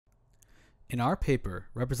In our paper,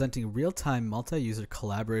 representing real-time multi-user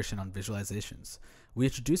collaboration on visualizations, we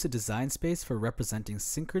introduce a design space for representing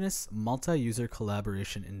synchronous multi-user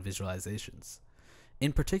collaboration in visualizations.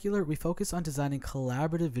 In particular, we focus on designing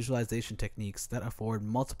collaborative visualization techniques that afford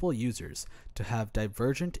multiple users to have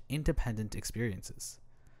divergent, independent experiences.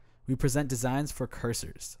 We present designs for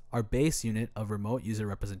cursors, our base unit of remote user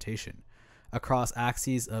representation, across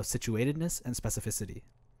axes of situatedness and specificity.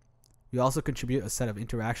 We also contribute a set of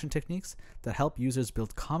interaction techniques that help users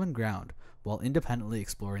build common ground while independently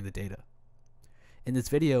exploring the data. In this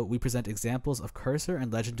video, we present examples of cursor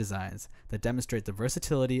and legend designs that demonstrate the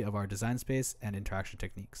versatility of our design space and interaction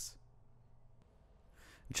techniques.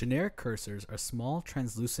 Generic cursors are small,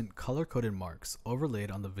 translucent, color-coded marks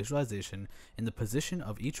overlaid on the visualization in the position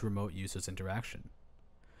of each remote user's interaction.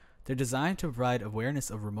 They're designed to provide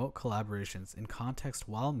awareness of remote collaborations in context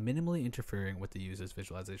while minimally interfering with the user's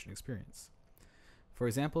visualization experience. For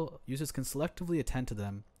example, users can selectively attend to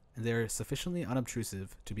them, and they are sufficiently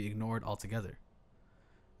unobtrusive to be ignored altogether.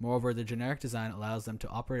 Moreover, the generic design allows them to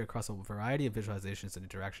operate across a variety of visualizations and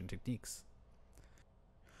interaction techniques.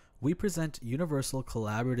 We present universal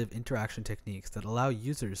collaborative interaction techniques that allow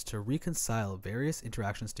users to reconcile various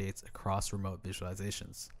interaction states across remote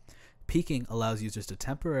visualizations. Peeking allows users to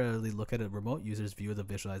temporarily look at a remote user's view of the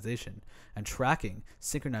visualization, and tracking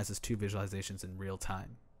synchronizes two visualizations in real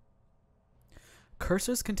time.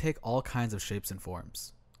 Cursors can take all kinds of shapes and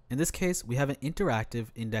forms. In this case, we have an interactive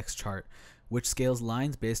index chart which scales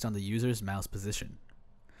lines based on the user's mouse position.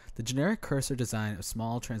 The generic cursor design of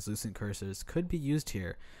small translucent cursors could be used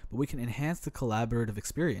here, but we can enhance the collaborative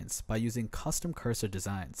experience by using custom cursor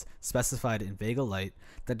designs specified in Vega-Lite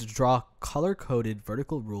that draw color-coded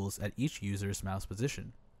vertical rules at each user's mouse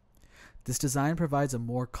position. This design provides a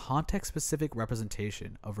more context-specific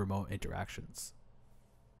representation of remote interactions.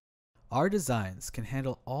 Our designs can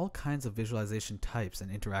handle all kinds of visualization types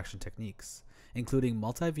and interaction techniques, including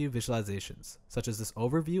multi-view visualizations, such as this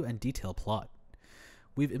overview and detail plot.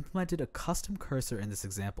 We've implemented a custom cursor in this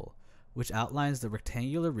example, which outlines the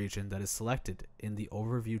rectangular region that is selected in the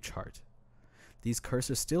overview chart. These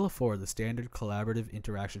cursors still afford the standard collaborative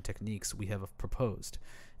interaction techniques we have proposed,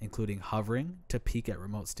 including hovering to peek at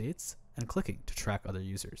remote states and clicking to track other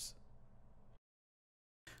users.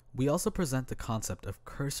 We also present the concept of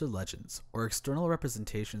cursor legends, or external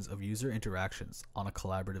representations of user interactions on a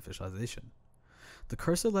collaborative visualization. The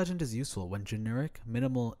cursor legend is useful when generic,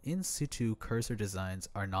 minimal, in situ cursor designs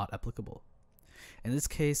are not applicable. In this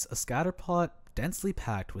case, a scatter plot densely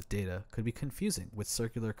packed with data could be confusing with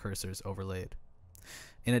circular cursors overlaid.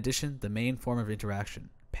 In addition, the main form of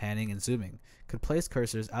interaction, panning and zooming, could place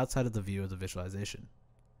cursors outside of the view of the visualization.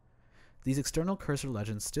 These external cursor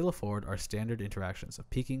legends still afford our standard interactions of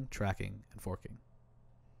peeking, tracking, and forking.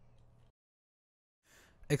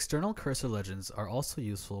 External cursor legends are also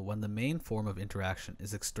useful when the main form of interaction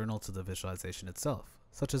is external to the visualization itself,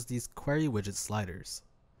 such as these query widget sliders.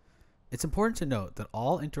 It's important to note that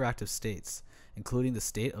all interactive states, including the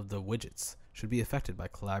state of the widgets, should be affected by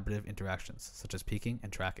collaborative interactions, such as peeking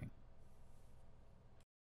and tracking.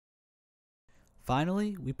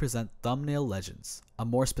 Finally, we present thumbnail legends, a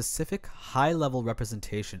more specific, high-level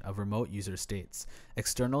representation of remote user states,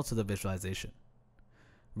 external to the visualization.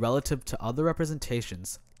 Relative to other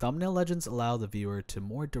representations, thumbnail legends allow the viewer to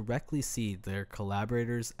more directly see their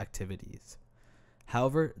collaborators' activities.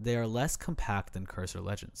 However, they are less compact than cursor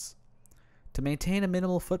legends. To maintain a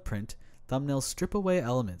minimal footprint, thumbnails strip away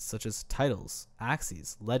elements such as titles,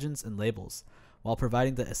 axes, legends, and labels, while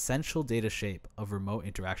providing the essential data shape of remote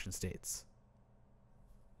interaction states.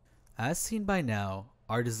 As seen by now,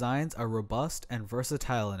 our designs are robust and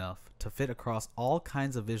versatile enough to fit across all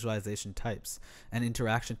kinds of visualization types and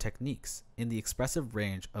interaction techniques in the expressive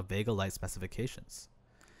range of Vega-Lite specifications.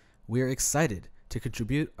 We are excited to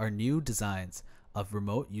contribute our new designs of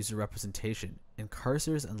remote user representation in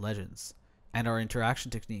cursors and legends, and our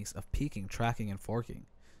interaction techniques of peeking, tracking, and forking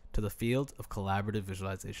to the field of collaborative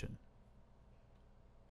visualization.